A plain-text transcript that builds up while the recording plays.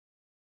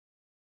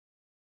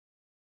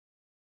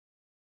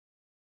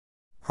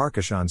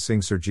Harkishan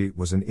Singh Surjeet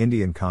was an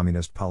Indian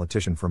communist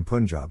politician from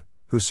Punjab,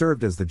 who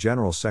served as the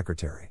General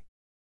Secretary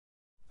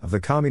of the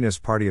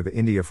Communist Party of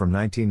India from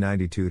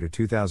 1992 to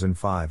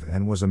 2005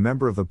 and was a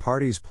member of the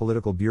party's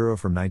political bureau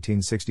from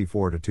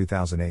 1964 to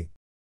 2008.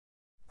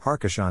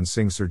 Harkishan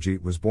Singh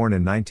Surjeet was born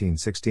in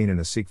 1916 in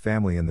a Sikh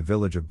family in the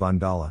village of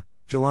Bundala,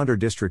 Jalandhar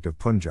district of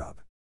Punjab.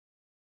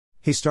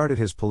 He started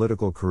his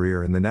political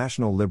career in the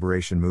National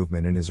Liberation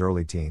Movement in his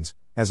early teens,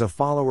 as a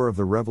follower of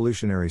the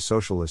revolutionary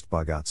socialist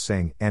Bhagat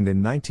Singh, and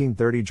in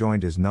 1930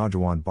 joined his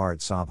Naujawan Bharat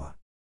Sabha.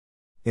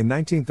 In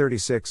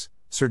 1936,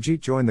 Surjeet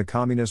joined the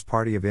Communist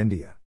Party of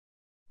India.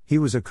 He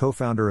was a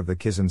co-founder of the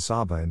Kisan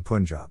Sabha in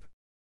Punjab.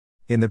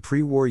 In the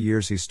pre-war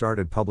years he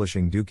started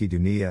publishing Dukhi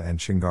Duniya and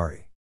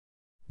Chingari.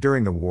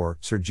 During the war,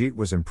 Surjeet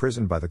was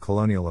imprisoned by the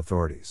colonial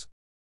authorities.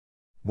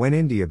 When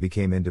India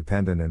became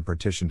independent and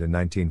partitioned in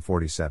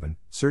 1947,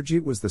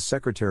 Surjeet was the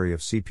secretary of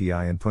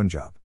CPI in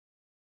Punjab.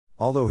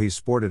 Although he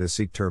sported a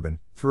Sikh turban,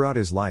 throughout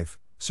his life,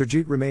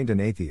 Surjeet remained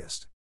an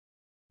atheist.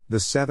 The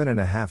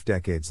 7.5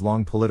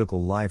 decades-long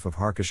political life of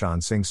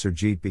Harkishan Singh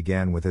Surjeet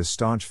began with his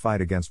staunch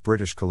fight against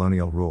British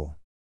colonial rule.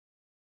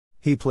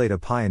 He played a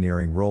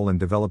pioneering role in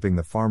developing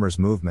the farmers'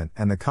 movement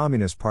and the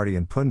Communist Party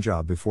in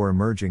Punjab before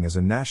emerging as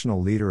a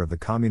national leader of the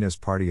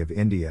Communist Party of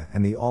India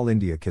and the All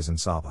India Kisan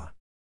Sabha.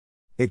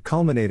 It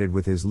culminated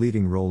with his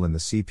leading role in the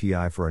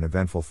CPI for an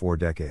eventful 4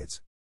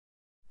 decades.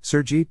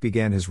 Surjeet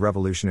began his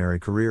revolutionary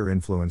career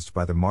influenced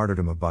by the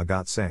martyrdom of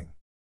Bhagat Singh.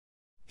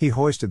 He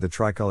hoisted the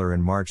tricolour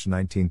in March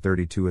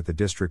 1932 at the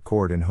district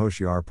court in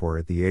Hoshiarpur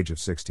at the age of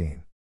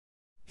 16.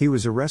 He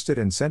was arrested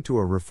and sent to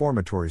a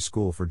reformatory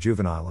school for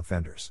juvenile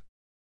offenders.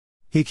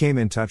 He came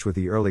in touch with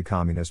the early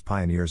communist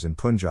pioneers in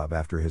Punjab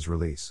after his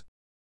release.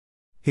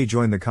 He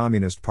joined the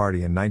Communist Party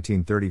in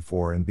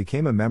 1934 and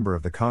became a member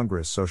of the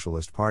Congress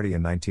Socialist Party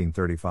in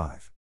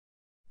 1935.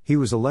 He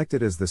was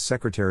elected as the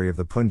secretary of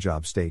the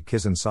Punjab State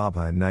Kisan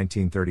Sabha in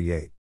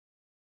 1938.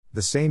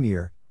 The same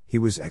year, he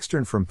was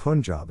externed from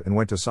Punjab and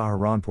went to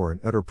Saharanpur in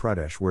Uttar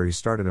Pradesh where he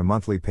started a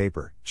monthly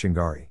paper,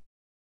 Chingari.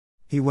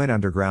 He went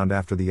underground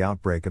after the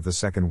outbreak of the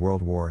Second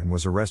World War and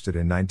was arrested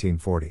in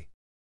 1940.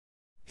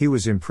 He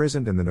was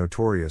imprisoned in the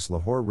notorious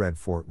Lahore Red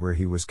Fort where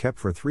he was kept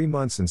for 3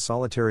 months in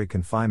solitary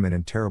confinement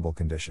in terrible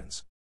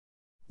conditions.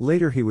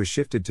 Later he was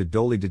shifted to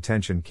Doli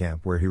detention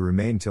camp where he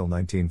remained till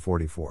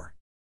 1944.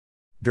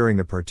 During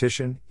the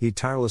partition, he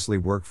tirelessly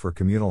worked for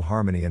communal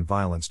harmony in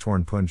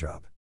violence-torn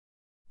Punjab.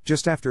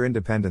 Just after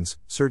independence,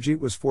 Surjeet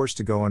was forced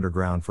to go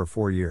underground for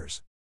 4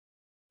 years.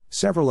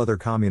 Several other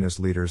communist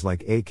leaders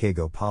like A.K.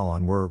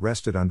 Gopalan were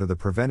arrested under the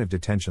preventive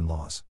detention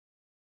laws.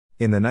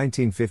 In the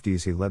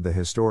 1950s he led the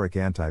historic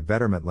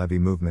anti-betterment levy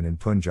movement in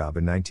Punjab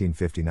in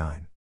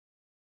 1959.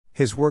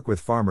 His work with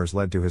farmers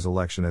led to his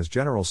election as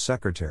General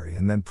Secretary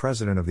and then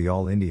President of the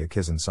All India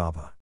Kisan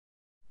Sabha.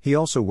 He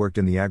also worked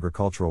in the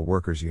Agricultural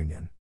Workers'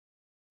 Union.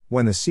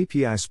 When the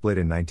CPI split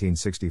in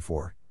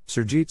 1964,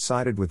 Surjeet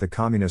sided with the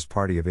Communist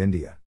Party of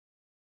India.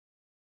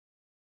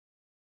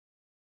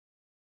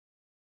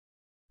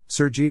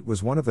 Surjeet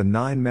was one of the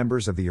 9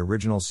 members of the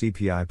original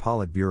CPI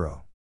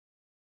Politburo.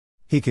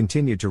 He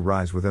continued to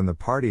rise within the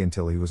party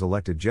until he was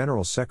elected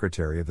General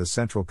Secretary of the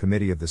Central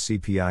Committee of the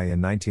CPI in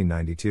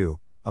 1992,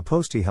 a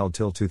post he held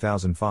till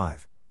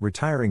 2005,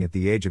 retiring at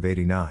the age of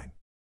 89.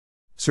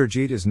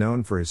 Surjeet is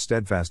known for his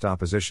steadfast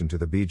opposition to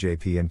the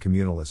BJP and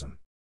communalism.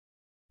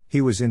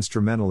 He was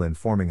instrumental in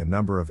forming a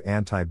number of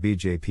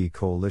anti-BJP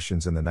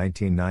coalitions in the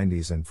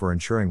 1990s and for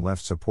ensuring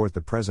left support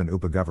the present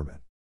UPA government.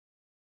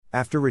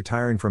 After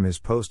retiring from his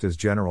post as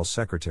General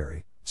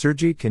Secretary,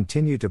 Surjeet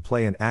continued to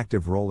play an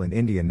active role in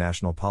Indian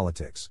national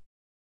politics.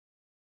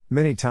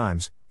 Many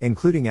times,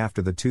 including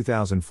after the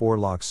 2004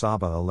 Lok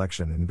Sabha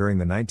election and during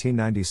the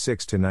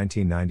 1996 to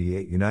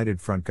 1998 United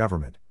Front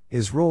government,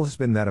 his role has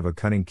been that of a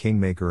cunning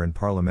kingmaker in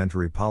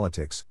parliamentary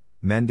politics,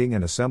 mending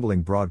and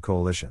assembling broad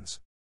coalitions.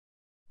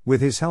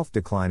 With his health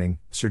declining,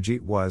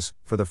 Surjeet was,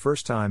 for the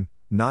first time,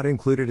 not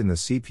included in the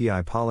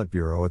CPI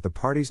Politburo at the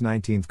party's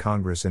 19th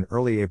Congress in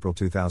early April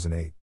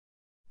 2008.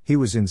 He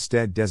was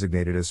instead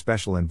designated as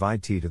special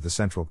invitee to the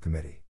Central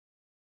Committee.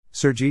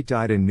 Surjeet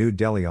died in New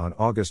Delhi on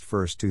August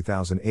 1,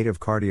 2008 of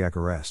cardiac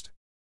arrest.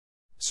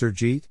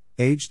 Surjeet,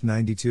 aged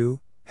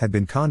 92, had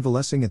been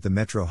convalescing at the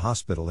Metro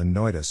Hospital in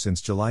Noida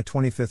since July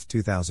 25,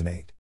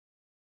 2008.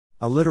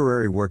 A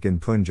literary work in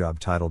Punjab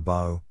titled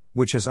Bau,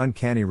 which has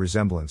uncanny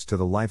resemblance to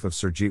the life of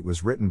Surjeet,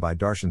 was written by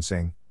Darshan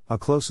Singh, a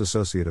close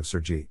associate of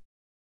Surjeet.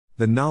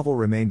 The novel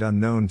remained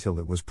unknown till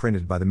it was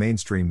printed by the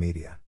mainstream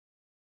media.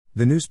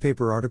 The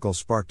newspaper article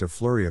sparked a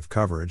flurry of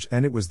coverage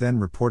and it was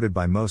then reported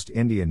by most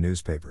Indian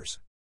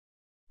newspapers.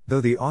 Though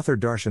the author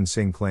Darshan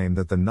Singh claimed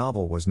that the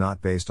novel was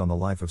not based on the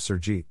life of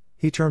Surjeet,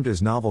 he termed his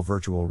novel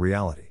virtual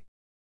reality.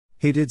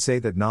 He did say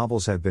that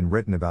novels have been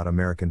written about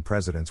American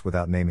presidents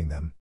without naming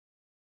them.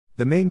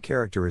 The main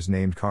character is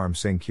named Karm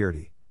Singh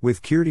Kirti,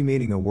 with Kirti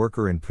meaning a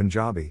worker in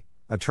Punjabi,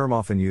 a term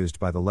often used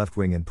by the left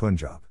wing in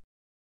Punjab.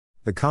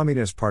 The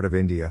Communist Part of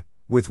India,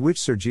 with which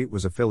Surjeet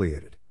was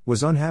affiliated,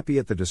 was unhappy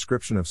at the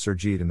description of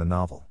Surjeet in the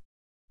novel.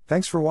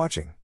 Thanks for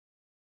watching.